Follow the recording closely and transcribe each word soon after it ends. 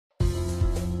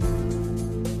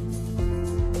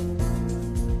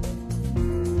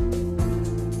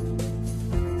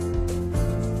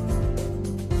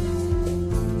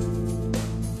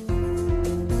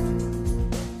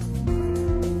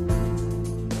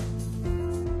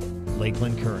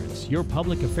Lakeland Currents, your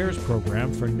public affairs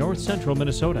program for North Central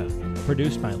Minnesota.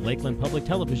 Produced by Lakeland Public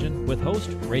Television with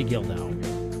host Ray Gildow.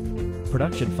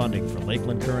 Production funding for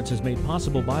Lakeland Currents is made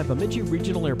possible by Bemidji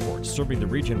Regional Airport, serving the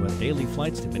region with daily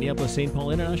flights to Minneapolis-St.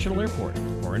 Paul International Airport.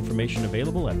 More information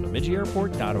available at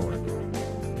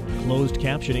bemidjiairport.org. Closed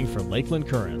captioning for Lakeland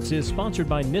Currents is sponsored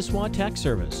by Nisswa Tax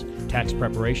Service, tax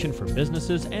preparation for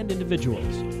businesses and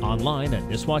individuals. Online at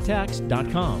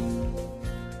nisswatax.com.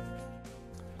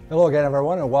 Hello again,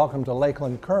 everyone, and welcome to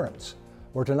Lakeland Currents,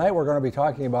 where tonight we're going to be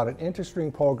talking about an interesting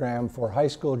program for high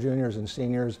school juniors and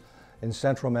seniors in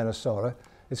central Minnesota.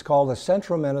 It's called the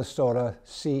Central Minnesota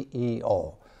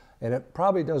CEO, and it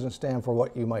probably doesn't stand for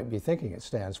what you might be thinking it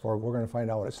stands for. We're going to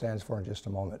find out what it stands for in just a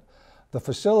moment. The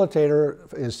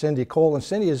facilitator is Cindi Koll, and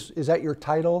Cindi, is that your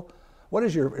title? What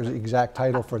is your exact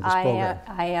title for this program?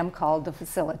 I am called the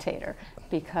facilitator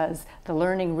because the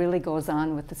learning really goes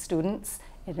on with the students.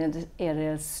 It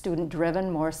is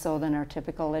student-driven more so than our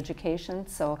typical education,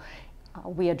 so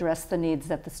we address the needs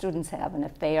that the students have, and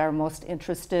if they are most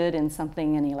interested in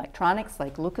something in electronics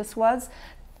like Lucas was,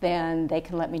 then they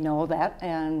can let me know that,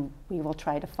 and we will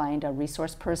try to find a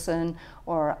resource person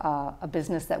or a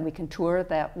business that we can tour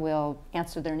that will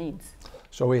answer their needs.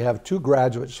 So we have two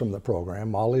graduates from the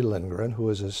program, Molly Lindgren, who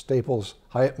is a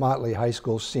Staples-Motley High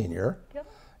School senior, yep.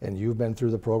 And you've been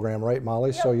through the program, right,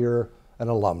 Molly? Yep. So you're an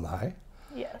alumni.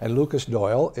 Yes. And Lucas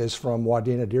Doyle is from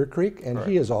Wadena-Deer Creek, and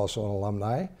he is also an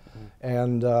alumni.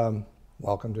 And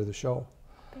welcome to the show.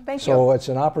 Thank you. So it's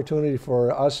an opportunity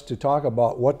for us to talk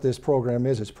about what this program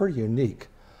is. It's pretty unique.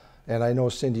 And I know,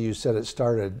 Cindi, you said it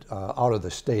started out of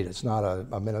the state. It's not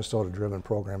a Minnesota-driven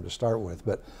program to start with,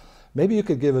 but maybe you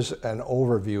could give us an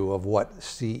overview of what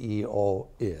CEO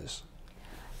is.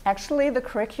 Actually, the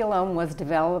curriculum was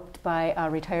developed by a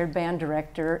retired band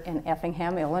director in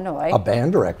Effingham, Illinois. A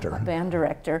band director? A band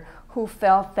director who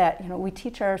felt that, you know, we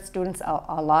teach our students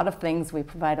a lot of things. We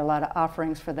provide a lot of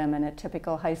offerings for them in a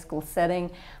typical high school setting,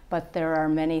 but there are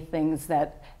many things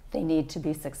that they need to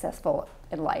be successful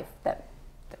in life that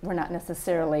we're not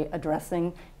necessarily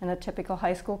addressing in a typical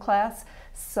high school class.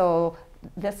 So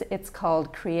it's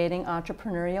called Creating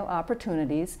Entrepreneurial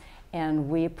Opportunities, and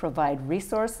we provide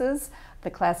resources. The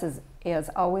class is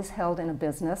always held in a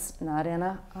business, not in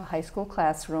a high school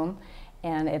classroom,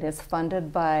 and it is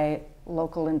funded by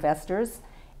local investors,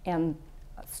 and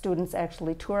students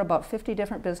actually tour about 50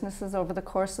 different businesses over the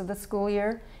course of the school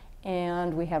year.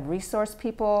 And we have resource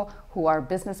people who are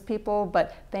business people,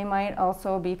 but they might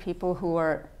also be people who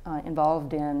are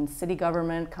involved in city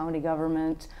government, county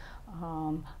government,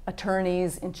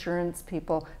 attorneys, insurance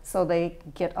people, so they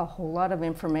get a whole lot of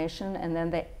information, and then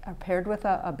they are paired with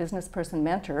a business person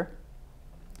mentor,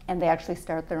 and they actually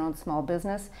start their own small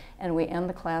business, and we end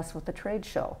the class with a trade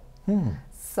show.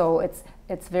 So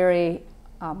it's very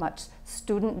much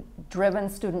student-driven,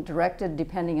 student-directed,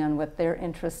 depending on what their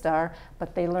interests are,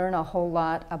 but they learn a whole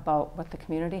lot about what the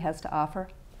community has to offer.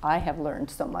 I have learned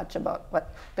so much about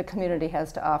what the community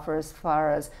has to offer as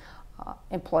far as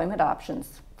employment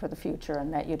options for the future,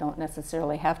 and that you don't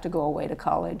necessarily have to go away to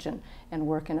college and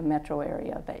work in a metro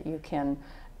area, that you can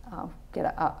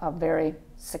get have a very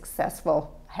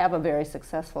successful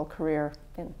career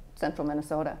in central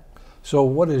Minnesota. So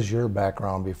what is your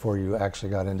background before you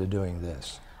actually got into doing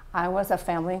this? I was a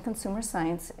family and consumer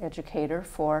science educator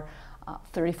for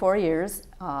 34 years,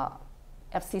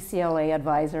 FCCLA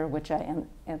advisor, which I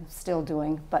am still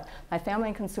doing, but my family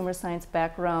and consumer science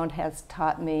background has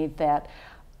taught me that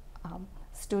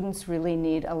students really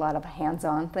need a lot of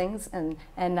hands-on things, and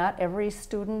not every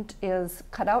student is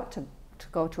cut out to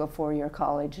go to a four-year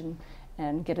college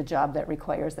and get a job that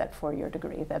requires that four-year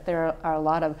degree, that there are a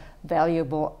lot of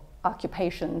valuable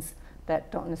occupations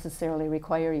that don't necessarily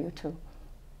require you to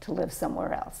live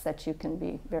somewhere else, that you can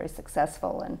be very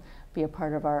successful and be a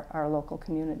part of our local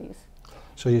communities.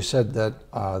 So you said that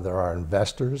there are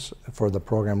investors for the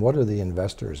program. What do the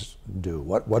investors do?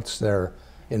 What's their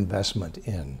investment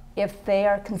in? If they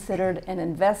are considered an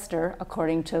investor,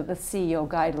 according to the CEO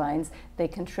guidelines, they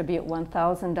contribute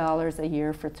 $1,000 a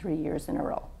year for 3 years in a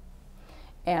row.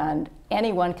 And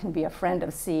anyone can be a friend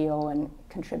of CEO and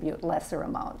contribute lesser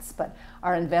amounts, but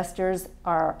our investors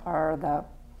are the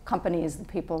companies, the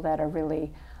people that are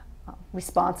really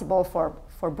responsible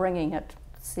for bringing it,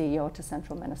 CEO, to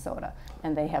central Minnesota,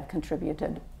 and they have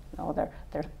contributed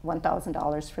their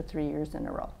 $1,000 for 3 years in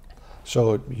a row.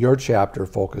 So your chapter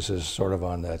focuses sort of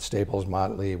on that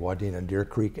Staples-Motley, Wadena-Deer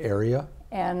Creek area?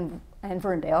 And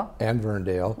Verndale. And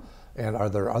Verndale. And are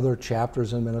there other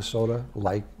chapters in Minnesota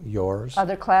like yours?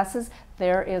 Other classes?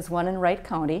 There is one in Wright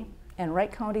County, And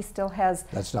Wright County still has...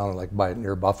 That's down like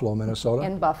near Buffalo, Minnesota?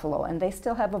 In Buffalo, and they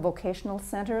still have a vocational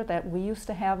center that we used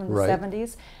to have in the Right.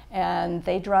 70s, and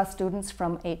they draw students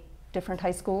from 8 different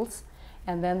high schools,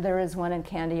 and then there is one in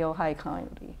Candy, High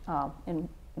County, in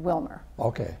Wilmer.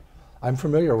 Okay. I'm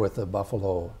familiar with the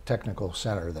Buffalo Technical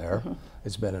Center there. Mm-hmm.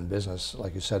 It's been in business,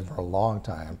 like you said, for a long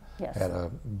time. Yes. Had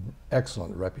an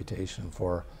excellent reputation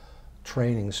for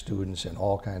training students in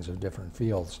all kinds of different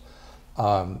fields.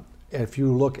 If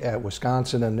you look at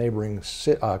Wisconsin and neighboring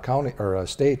county or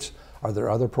states, are there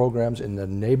other programs in the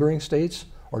neighboring states,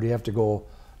 or do you have to go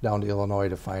down to Illinois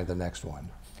to find the next one?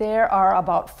 There are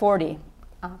about 40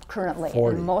 currently,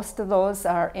 40. and most of those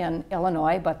are in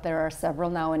Illinois, but there are several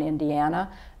now in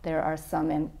Indiana. There are some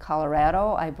in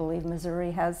Colorado. I believe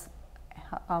Missouri has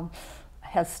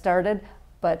started,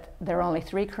 but there are only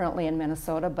 3 currently in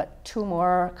Minnesota, but 2 more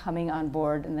are coming on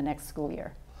board in the next school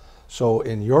year. So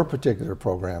in your particular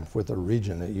program with the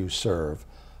region that you serve,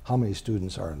 how many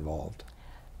students are involved?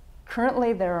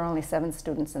 Currently, there are only 7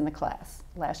 students in the class.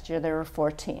 Last year, there were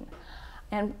 14.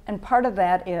 And part of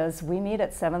that is we meet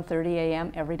at 7:30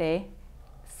 a.m. every day,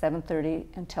 7:30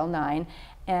 until 9,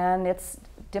 and it's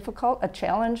difficult, a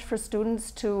challenge for students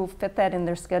to fit that in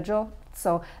their schedule.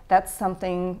 So that's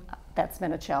something that's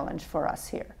been a challenge for us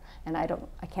here. And I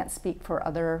can't speak for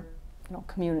other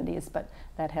communities, but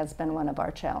that has been one of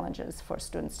our challenges for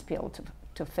students to be able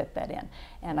to fit that in.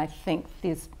 And I think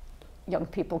these young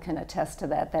people can attest to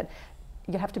that, that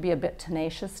you have to be a bit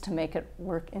tenacious to make it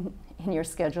work in your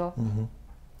schedule. Mm-hmm.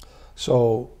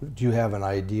 So do you have an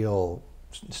ideal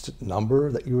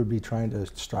number that you would be trying to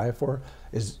strive for?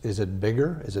 Is it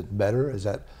bigger? Is it better?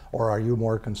 Or are you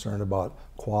more concerned about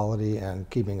quality and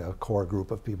keeping a core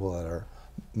group of people that are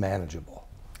manageable?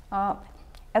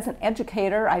 As an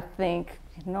educator, I think,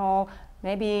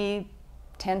 maybe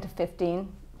 10 to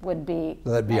 15 would be,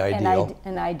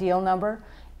 an ideal number.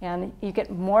 And you get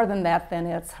more than that, then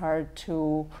it's hard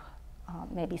to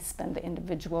maybe spend the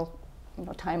individual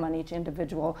time on each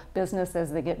individual business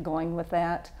as they get going with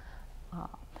that.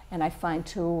 And I find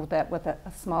too that with a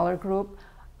smaller group,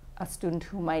 a student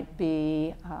who might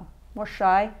be more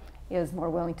shy is more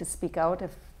willing to speak out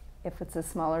if it's a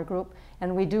smaller group.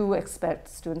 And we do expect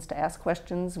students to ask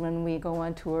questions when we go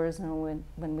on tours and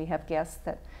when we have guests,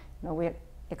 that we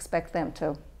expect them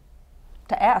to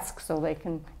ask so they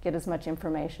can get as much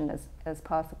information as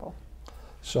possible.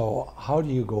 So how do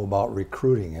you go about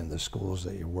recruiting in the schools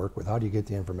that you work with? How do you get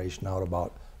the information out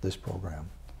about this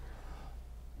program?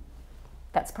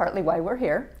 That's partly why we're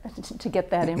here, to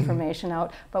get that information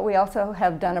out. But we also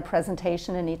have done a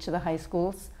presentation in each of the high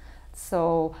schools,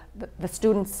 so the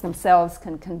students themselves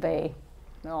can convey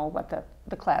what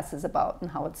the class is about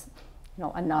and how it's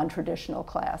a non-traditional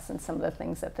class and some of the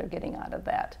things that they're getting out of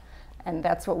that. And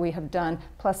that's what we have done.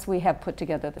 Plus we have put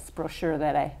together this brochure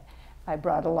that I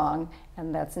brought along,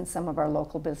 and that's in some of our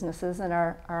local businesses, and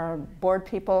our board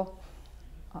people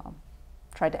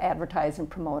tried to advertise and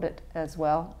promote it as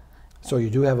well. So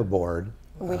you do have a board.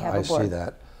 We have a board. I see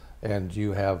that. And do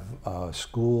you have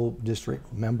school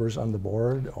district members on the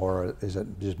board, or is it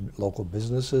just local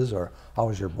businesses, or how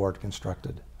is your board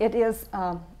constructed? It is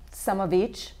some of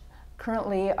each.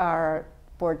 Currently our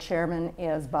board chairman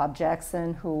is Bob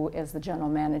Jackson, who is the general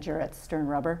manager at Stern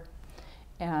Rubber.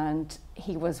 And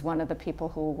he was one of the people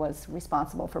who was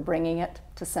responsible for bringing it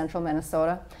to central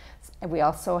Minnesota. And we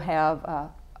also have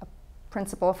a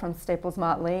principal from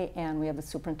Staples-Motley, and we have a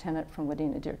superintendent from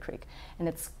Wadena-Deer Creek. And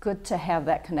it's good to have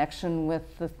that connection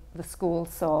with the school,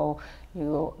 so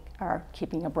you are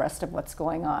keeping abreast of what's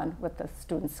going on with the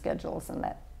student schedules and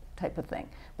that type of thing.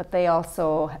 But they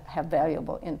also have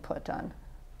valuable input on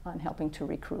helping to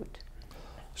recruit.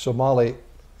 So Molly,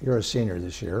 you're a senior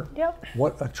this year. Yep.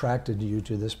 What attracted you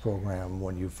to this program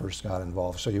when you first got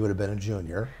involved? So you would have been a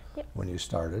junior when you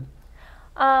started.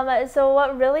 So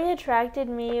what really attracted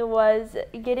me was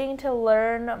getting to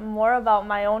learn more about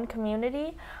my own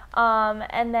community,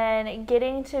 and then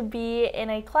getting to be in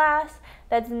a class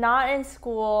that's not in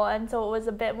school, and so it was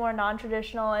a bit more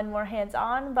non-traditional and more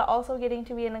hands-on, but also getting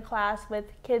to be in a class with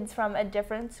kids from a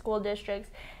different school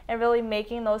districts and really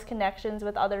making those connections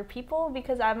with other people,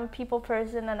 because I'm a people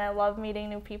person and I love meeting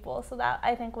new people. So that,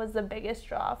 I think, was the biggest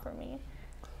draw for me.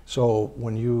 So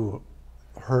when you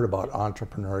heard about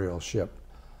entrepreneurship,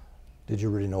 did you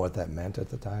really know what that meant at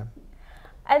the time?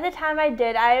 At the time I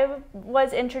did. I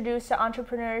was introduced to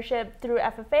entrepreneurship through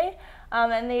FFA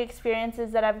and the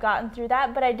experiences that I've gotten through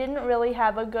that, but I didn't really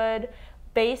have a good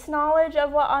base knowledge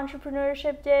of what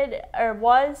entrepreneurship did or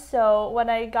was, so when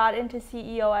I got into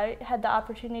CEO, I had the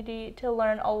opportunity to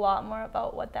learn a lot more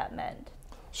about what that meant.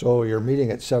 So you're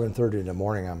meeting at 7:30 in the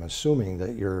morning. I'm assuming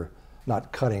that you're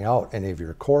not cutting out any of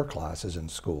your core classes in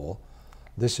school.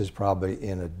 This is probably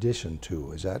in addition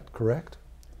to, is that correct?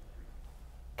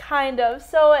 Kind of.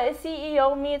 So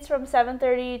CEO meets from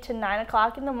 7:30 to 9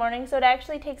 o'clock in the morning, so it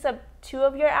actually takes up 2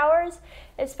 of your hours,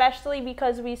 especially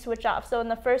because we switch off. So in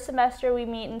the first semester we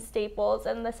meet in Staples,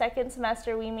 and the second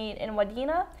semester we meet in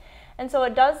Wadena. And so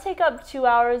it does take up 2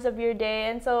 hours of your day,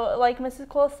 and so like Mrs.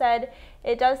 Koll said,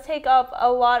 it does take up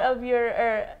a lot of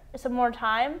your, some more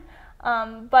time.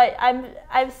 But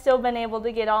I've still been able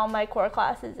to get all my core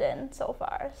classes in so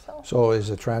far. So is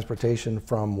the transportation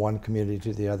from one community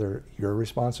to the other your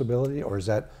responsibility, or is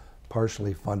that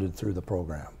partially funded through the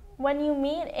program? When you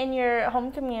meet in your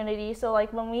home community, so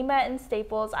like when we met in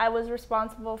Staples, I was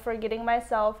responsible for getting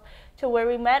myself to where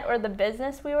we met or the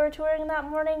business we were touring that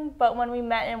morning. But when we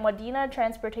met in Wadena,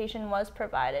 transportation was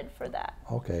provided for that.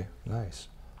 Okay, nice.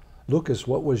 Lucas,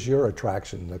 what was your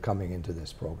attraction to coming into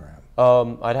this program?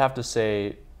 I'd have to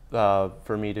say,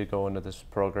 for me to go into this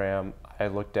program, I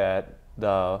looked at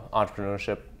the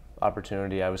entrepreneurship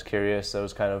opportunity. I was curious. I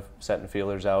was kind of setting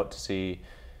feelers out to see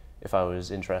if I was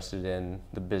interested in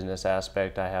the business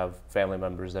aspect. I have family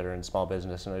members that are in small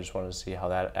business, and I just wanted to see how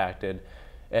that acted.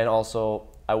 And also,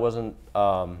 I wasn't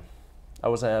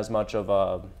as much of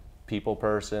a people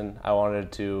person. I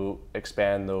wanted to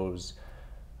expand those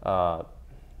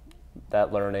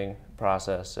that learning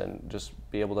process and just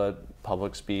be able to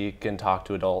public speak and talk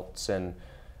to adults, and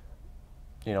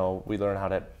you know, we learn how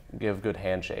to give good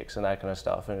handshakes and that kind of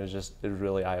stuff, and it was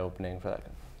really eye-opening for that.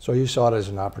 So you saw it as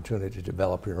an opportunity to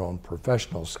develop your own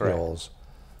professional skills. Correct.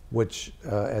 Which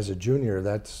as a junior,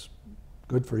 that's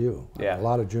good for you. Yeah. A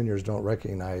lot of juniors don't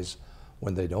recognize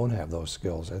when they don't have those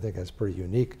skills. I think that's pretty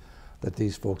unique that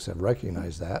these folks have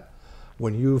recognized that.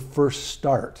 When you first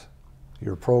start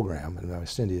your program, and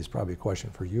Cindi, is probably a question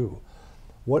for you,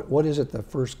 what is it the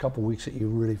first couple weeks that you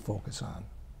really focus on?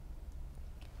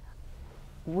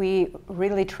 We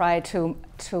really try to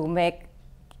make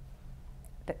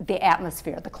the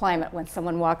atmosphere, the climate when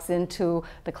someone walks into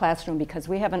the classroom, because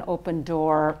we have an open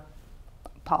door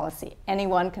policy.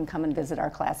 Anyone can come and visit our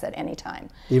class at any time.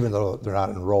 Even though they're not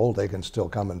enrolled, they can still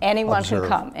come and Anyone observe. can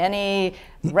come, any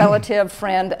relative,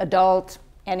 friend, adult,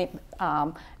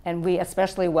 and we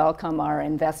especially welcome our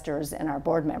investors and our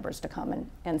board members to come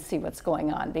and see what's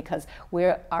going on, because we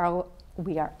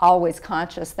are always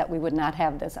conscious that we would not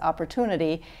have this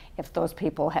opportunity if those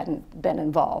people hadn't been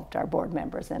involved, our board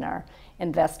members and our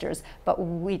investors. But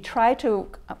we try to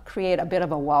create a bit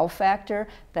of a wow factor,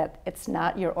 that it's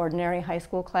not your ordinary high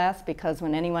school class, because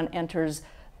when anyone enters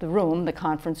the room, the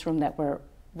conference room that we're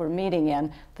meeting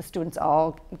in, the students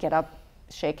all get up,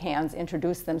 shake hands,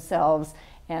 introduce themselves,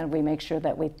 and we make sure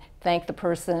that we thank the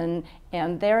person,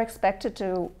 and they're expected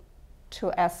to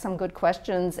ask some good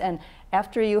questions. And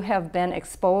after you have been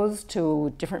exposed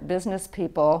to different business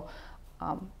people,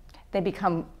 they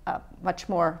become much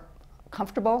more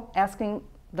comfortable asking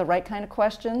the right kind of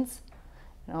questions.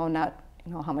 Not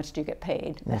how much do you get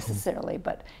paid necessarily,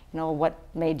 but what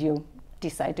made you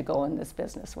decide to go in this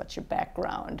business? What's your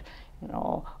background?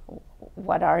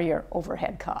 What are your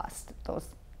overhead costs? Those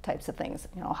types of things.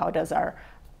 How does our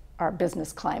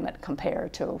business climate compare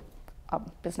to a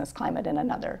business climate in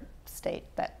another state?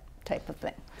 That type of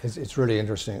thing. It's really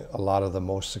interesting. A lot of the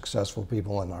most successful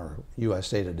people in our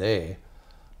USA today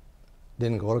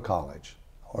didn't go to college,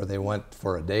 or they went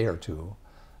for a day or two.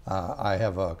 I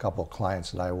have a couple of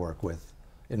clients that I work with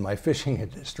in my fishing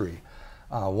industry.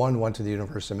 One went to the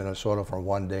University of Minnesota for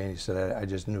one day, and he said, I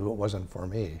just knew it wasn't for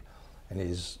me. And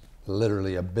he's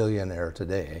literally a billionaire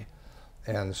today.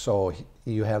 And so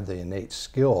you have the innate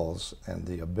skills and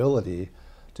the ability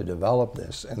to develop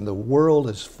this. And the world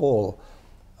is full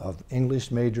of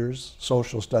English majors,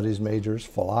 social studies majors,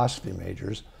 philosophy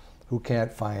majors who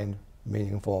can't find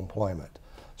meaningful employment.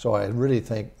 So I really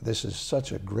think this is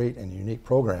such a great and unique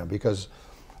program, because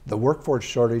the workforce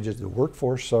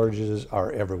shortages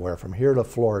are everywhere. From here to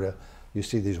Florida, you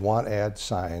see these want ad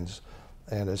signs,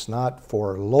 and it's not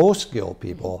for low-skilled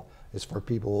people, it's for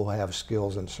people who have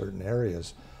skills in certain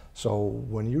areas. So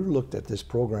when you looked at this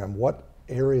program, what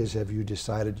areas have you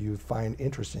decided you find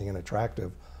interesting and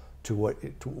attractive to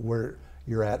where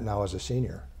you're at now as a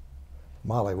senior?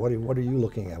 Molly, what are you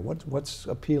looking at? What's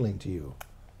appealing to you?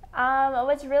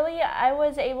 I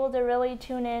was able to really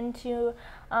tune into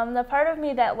the part of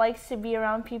me that likes to be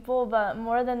around people, but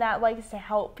more than that, likes to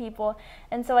help people.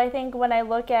 And so I think when I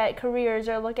look at careers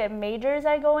or look at majors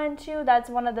I go into, that's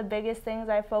one of the biggest things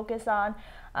I focus on,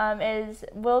 is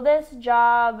will this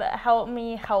job help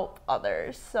me help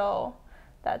others? So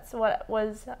that's what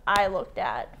I looked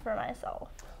at for myself.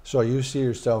 So you see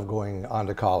yourself going on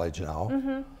to college now.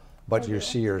 Mm-hmm. But you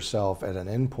see yourself at an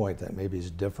endpoint that maybe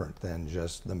is different than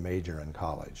just the major in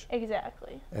college.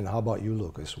 Exactly. And how about you,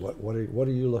 Lucas? What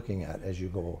are you looking at as you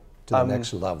go to the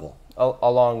next level?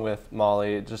 Along with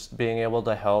Molly, just being able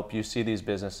to help. You see these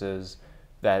businesses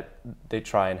that they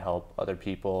try and help other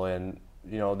people, and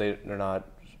you know they're not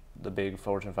the big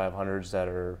Fortune 500s that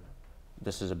are.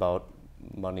 This is about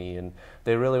money, and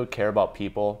they really care about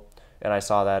people. And I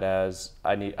saw that as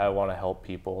I want to help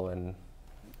people and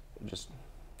just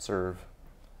serve.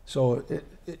 So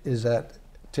is that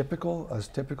a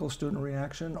typical student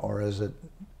reaction, or is it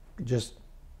just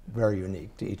very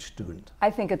unique to each student?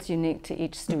 I think it's unique to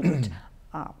each student.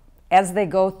 As they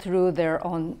go through their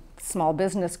own small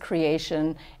business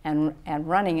creation and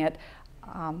running it,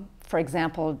 for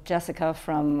example, Jessica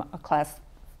from a class,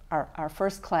 our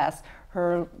first class,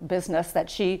 her business that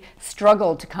she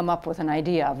struggled to come up with an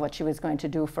idea of what she was going to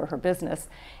do for her business,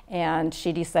 and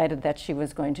she decided that she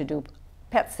was going to do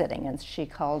pet sitting, and she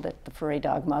called it the Furry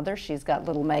Dog Mother. She's got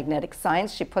little magnetic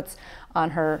signs she puts on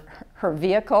her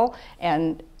vehicle,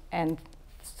 and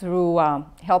through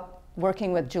help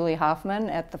working with Julie Hoffman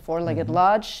at the Four-Legged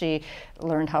Lodge, she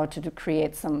learned how to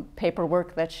create some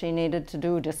paperwork that she needed to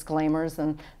do, disclaimers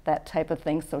and that type of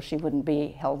thing, so she wouldn't be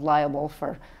held liable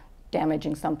for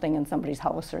damaging something in somebody's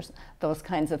house or those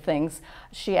kinds of things.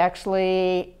 She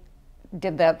actually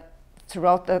did that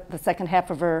throughout the second half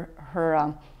of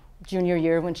her junior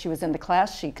year when she was in the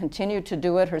class. She continued to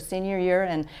do it her senior year,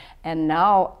 and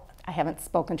now, I haven't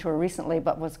spoken to her recently,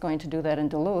 but was going to do that in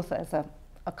Duluth as a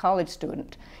college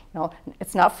student. You know,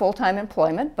 it's not full-time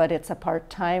employment, but it's a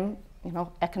part-time, you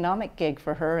know, economic gig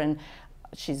for her, and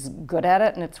she's good at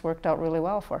it, and it's worked out really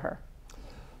well for her.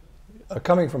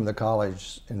 Coming from the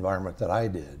college environment that I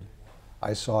did,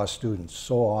 I saw students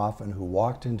so often who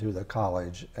walked into the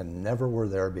college and never were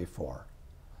there before.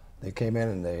 They came in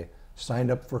and they signed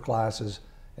up for classes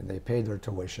and they paid their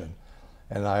tuition.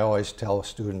 And I always tell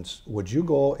students, would you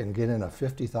go and get in a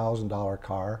 $50,000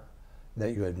 car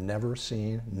that you had never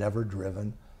seen, never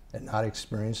driven, and not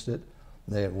experienced it?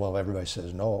 Well, everybody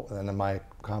says no. And then my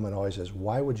comment always is,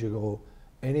 why would you go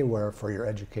anywhere for your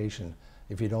education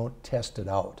if you don't test it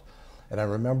out? And I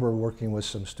remember working with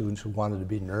some students who wanted to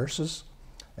be nurses,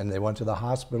 and they went to the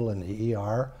hospital in the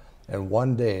ER, and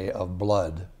one day of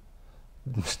blood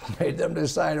made them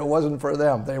decide it wasn't for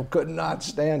them. They could not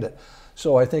stand it.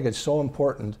 So I think it's so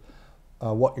important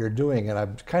what you're doing, and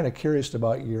I'm kind of curious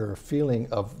about your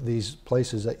feeling of these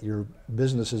places that your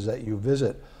businesses that you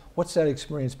visit. What's that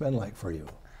experience been like for you,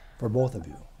 for both of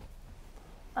you?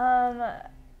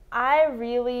 I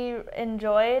really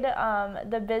enjoyed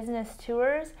the business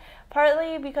tours,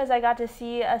 partly because I got to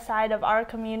see a side of our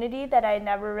community that I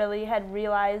never really had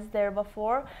realized there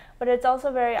before, but it's also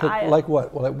very Like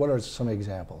what? What are some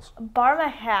examples?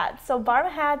 Barma Hats. So Barma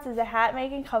Hats is a hat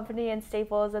making company in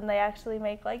Staples, and they actually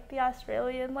make like the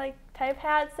Australian like type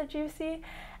hats that you see.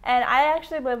 And I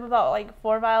actually live about like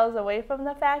 4 miles away from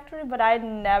the factory, but I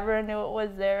never knew it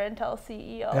was there until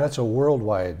CEO. And that's a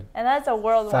worldwide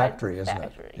factory, isn't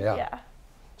it? Yeah.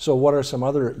 So what are some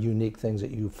other unique things that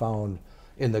you found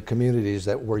in the communities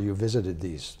where you visited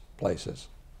these places?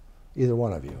 Either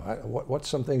one of you. What's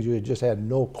some things you just had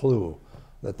no clue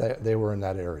that they were in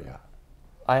that area?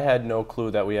 I had no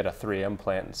clue that we had a 3M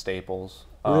plant in Staples.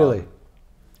 Really?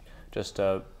 Just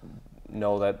to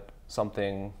know that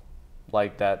something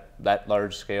like that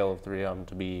large scale of 3M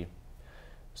to be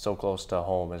so close to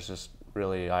home is just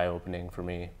really eye-opening for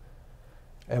me.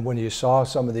 And when you saw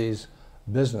some of these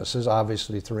businesses,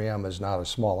 obviously 3M is not a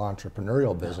small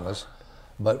entrepreneurial business,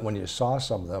 but when you saw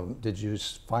some of them, did you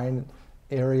find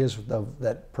areas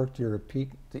that perked your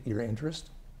interest?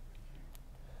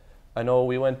 I know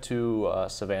we went to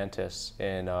Savantis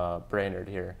in Brainerd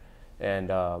here, and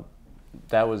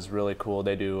that was really cool.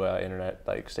 They do internet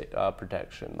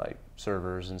protection, like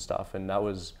servers and stuff, and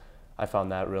I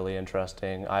found that really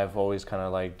interesting. I've always kind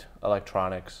of liked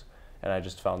electronics, and I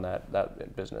just found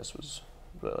that business was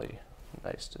really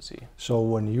nice to see. So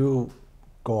when you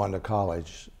go on to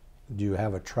college, do you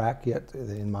have a track yet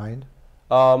in mind?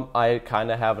 I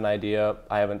kind of have an idea.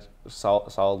 I haven't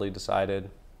solidly decided,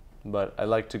 but I'd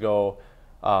like to go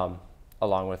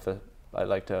along with it. I'd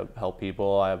like to help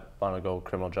people. I want to go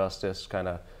criminal justice, kind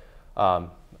of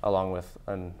along with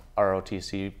an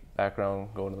ROTC background,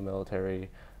 go into the military.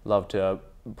 Love to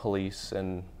police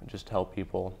and just help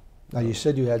people. Now you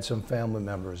said you had some family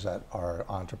members that are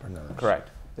entrepreneurs.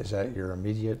 Correct. Is that your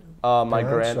immediate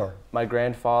parents? My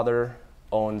grandfather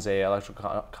owns a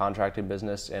electrical contracting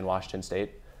business in Washington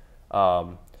State.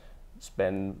 It's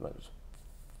been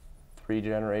 3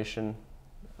 generations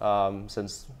open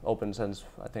since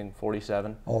I think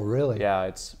 47. Oh, really? Yeah,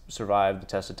 it's survived the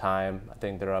test of time. I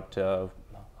think they're up to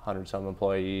 100-some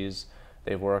employees.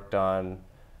 They've worked on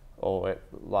a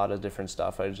lot of different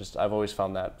stuff. I've always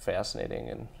found that fascinating,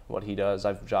 and what he does.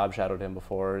 I've job shadowed him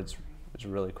before. It's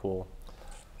really cool.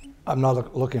 I'm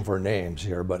not looking for names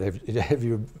here, but have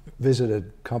you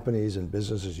visited companies and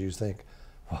businesses you think,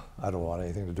 well, I don't want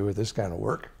anything to do with this kind of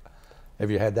work? Have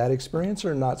you had that experience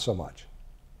or not so much?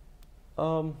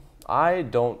 I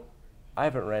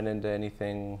haven't ran into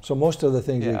anything. So most of the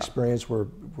things you Yeah. experienced were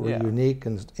Yeah. unique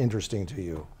and interesting to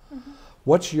you.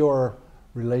 What's your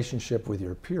relationship with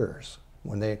your peers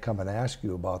when they come and ask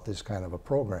you about this kind of a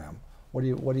program? What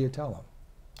do you tell them?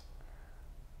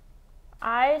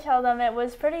 I tell them it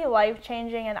was pretty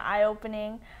life-changing and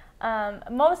eye-opening.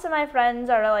 Most of my friends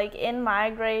are like in my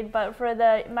grade, but for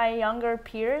my younger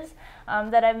peers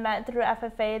that I've met through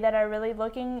FFA that are really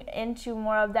looking into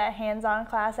more of that hands-on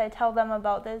class, I tell them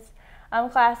about this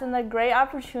class and the great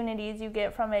opportunities you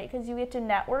get from it, because you get to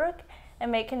network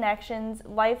and make connections,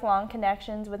 lifelong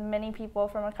connections with many people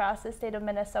from across the state of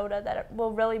Minnesota that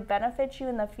will really benefit you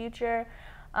in the future.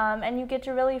 And you get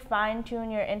to really fine-tune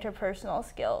your interpersonal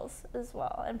skills as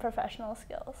well and professional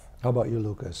skills. How about you,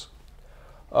 Lucas?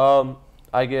 When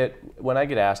I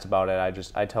get asked about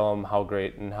it, I tell them how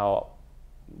great and how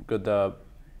good the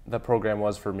program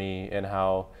was for me, and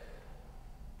how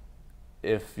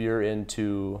if you're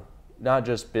into not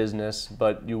just business,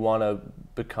 but you want to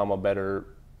become a better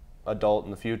adult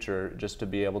in the future, just to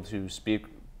be able to speak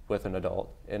with an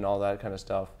adult and all that kind of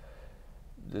stuff,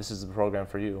 this is the program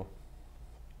for you.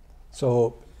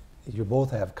 So you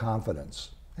both have confidence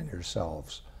in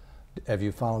yourselves. Have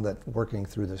you found that working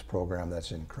through this program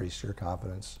that's increased your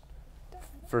confidence?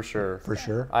 For sure. For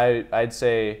sure? I'd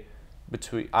say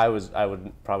I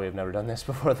would probably have never done this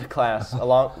before the class.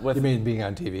 Along with You mean being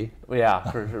on TV? Yeah,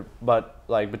 for sure. But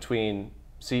like between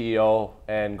CEO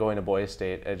and going to Boys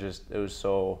State, it was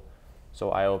so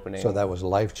eye-opening. So that was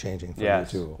life-changing for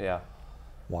Yes, you too? Yeah.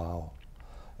 Wow.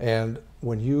 And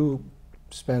when you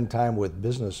spend time with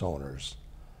business owners,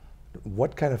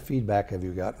 what kind of feedback have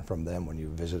you gotten from them when you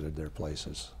visited their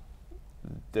places?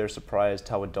 They're surprised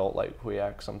how adult-like we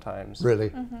act sometimes.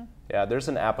 Really? Yeah, there's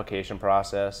an application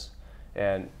process,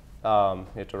 and you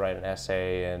have to write an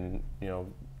essay, and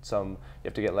you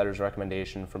have to get letters of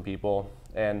recommendation from people,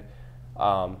 and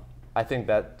I think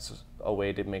that's a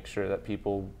way to make sure that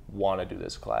people want to do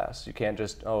this class. You can't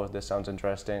just, oh, this sounds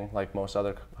interesting, like most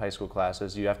other high school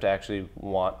classes. You have to actually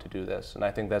want to do this, and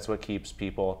I think that's what keeps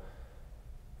people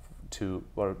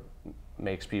or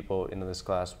makes people into this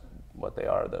class what they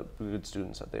are, the good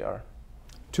students that they are.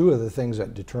 Two of the things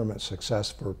that determine success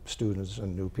for students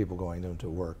and new people going into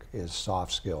work is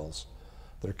soft skills,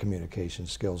 their communication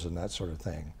skills and that sort of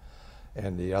thing.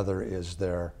 And the other is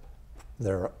their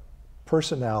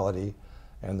personality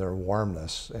and their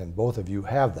warmness, and both of you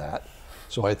have that.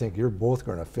 So I think you're both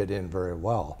going to fit in very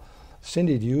well.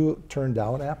 Cindi, do you turn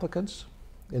down applicants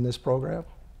in this program?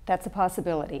 That's a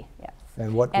possibility, yes.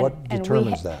 And what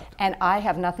determines that? And I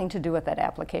have nothing to do with that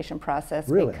application process.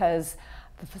 Really? Because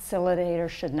the facilitator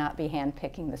should not be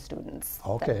handpicking the students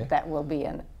Okay. that will be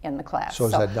in the class. So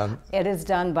is that done? It is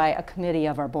done by a committee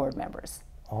of our board members.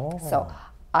 Oh. So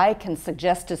I can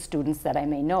suggest to students that I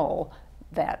may know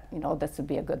that this would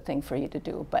be a good thing for you to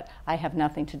do, but I have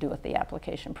nothing to do with the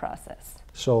application process.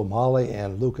 So Molly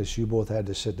and Lucas, you both had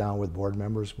to sit down with board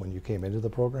members when you came into the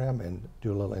program and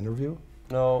do a little interview?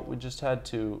 No, we just had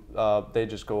to, they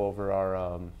just go over our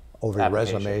Over your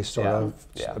application. resume, sort Yeah. of?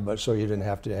 Yeah. But so you didn't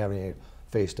have to have any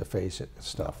face-to-face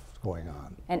stuff going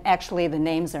on? And actually, the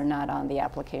names are not on the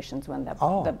applications when the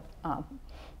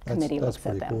committee That's looks at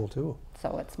pretty them. cool too.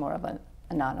 So it's more of an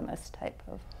anonymous type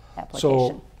of So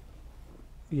application.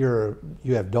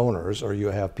 you have donors, or you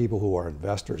have people who are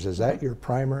investors. Is that your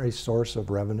primary source of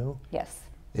revenue? Yes,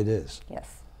 It is.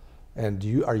 yes. And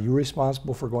are you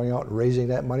responsible for going out and raising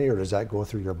that money, or does that go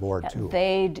through your board too?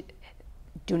 They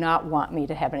do not want me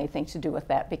to have anything to do with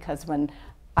that, because when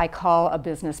I call a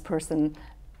business person,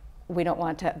 we don't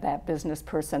want that business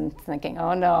person thinking,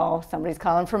 oh no, somebody's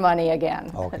calling for money again.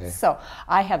 Okay. So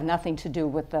I have nothing to do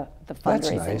with the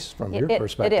fundraising. That's nice from your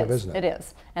perspective, isn't it? It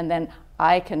is. And then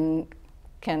I can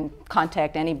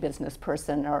contact any business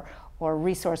person or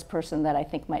resource person that I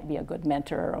think might be a good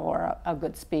mentor or a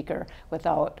good speaker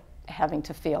without having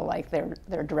to feel like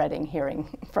they're dreading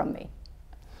hearing from me.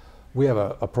 We have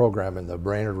a program in the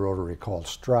Brainerd Rotary called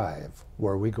Strive,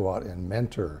 where we go out and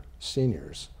mentor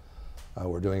seniors.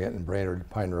 We're doing it in Brainerd,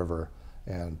 Pine River,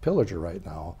 and Pillager right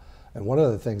now. And one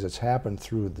of the things that's happened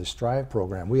through the Strive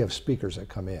program, we have speakers that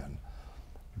come in.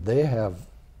 They have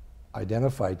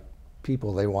identified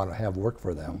people they want to have work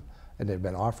for them, and they've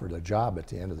been offered a job at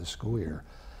the end of the school year.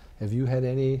 Have you had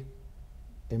any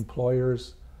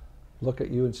employers look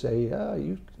at you and say, yeah,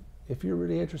 if you're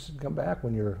really interested, come back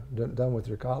when you're done with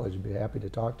your college, I'd be happy to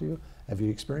talk to you? Have you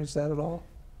experienced that at all?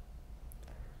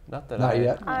 Not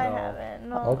yet? I no. haven't.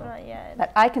 No, Okay. not yet.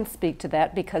 But I can speak to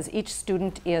that because each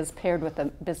student is paired with a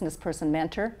business person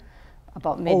mentor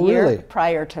about mid-year, really?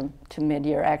 prior to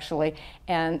mid-year actually.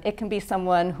 And it can be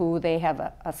someone who they have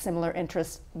a similar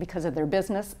interest because of their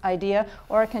business idea,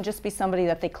 or it can just be somebody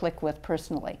that they click with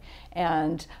personally.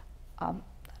 And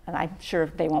I'm sure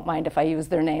they won't mind if I use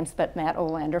their names, but Matt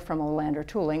Olander from Olander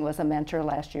Tooling was a mentor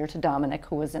last year to Dominic,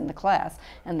 who was in the class.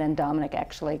 And then Dominic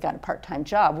actually got a part-time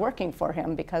job working for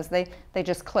him because they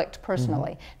just clicked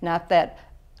personally. Not that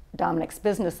Dominic's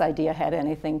business idea had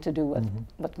anything to do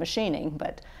with machining,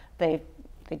 but they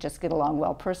just get along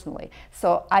well personally.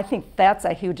 So I think that's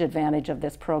a huge advantage of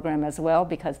this program as well,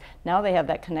 because now they have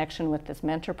that connection with this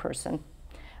mentor person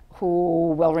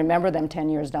who will remember them 10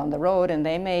 years down the road, and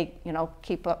they may,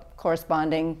 keep up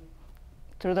corresponding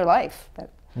through their life.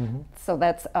 So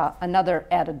that's another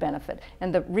added benefit.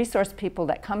 And the resource people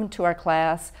that come into our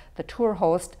class, the tour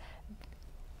host,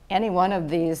 any one of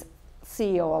these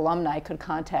CEO alumni could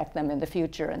contact them in the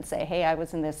future and say, hey, I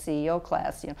was in this CEO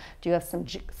class. Do you have some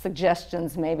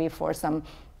suggestions maybe for some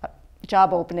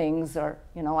job openings, or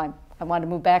I want to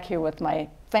move back here with my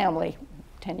family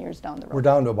 10 years down the road. We're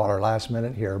down to about our last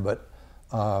minute here, but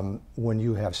when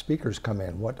you have speakers come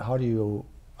in, how do you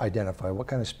identify, what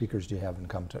kind of speakers do you have and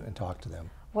come to and talk to them?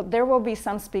 Well, there will be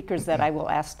some speakers that I will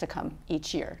ask to come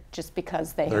each year just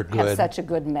because they have such a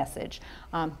good message.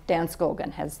 Dan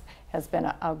Scogan has been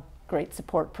a great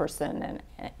support person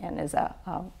and is a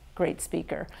great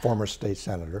speaker. Former state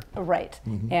senator. Right.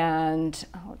 And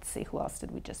let's see, who else did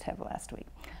we just have last week?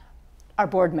 Our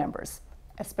board members,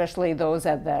 especially those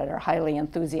that are highly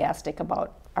enthusiastic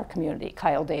about our community.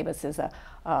 Kyle Davis is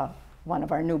one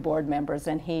of our new board members,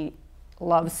 and he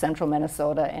loves Central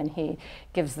Minnesota, and he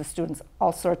gives the students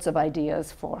all sorts of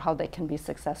ideas for how they can be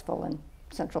successful in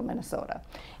Central Minnesota.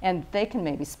 And they can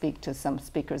maybe speak to some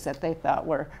speakers that they thought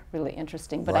were really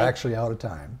interesting. But we're actually out of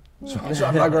time, so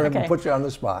I'm not going to put you on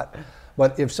the spot.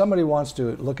 But if somebody wants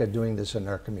to look at doing this in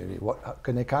their community,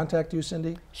 can they contact you,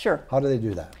 Cindy? Sure. How do they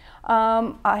do that?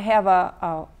 I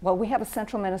have we have a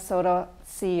Central Minnesota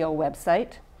CEO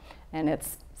website, and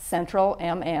it's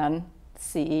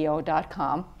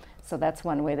centralmnceo.com. So that's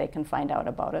one way they can find out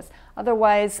about us.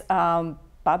 Otherwise,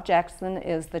 Bob Jackson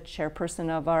is the chairperson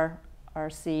of our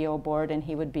CEO board, and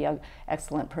he would be an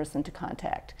excellent person to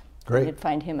contact. Great. You'd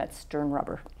find him at Stern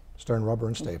Rubber. Stern Rubber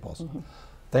and Staples.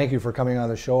 Thank you for coming on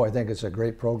the show. I think it's a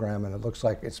great program, and it looks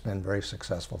like it's been very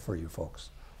successful for you folks.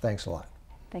 Thanks a lot.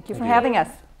 Thank you for having us.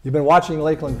 You've been watching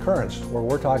Lakeland Currents, where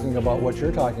we're talking about what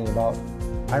you're talking about.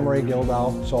 I'm Ray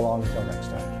Gildow. So long until next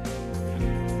time.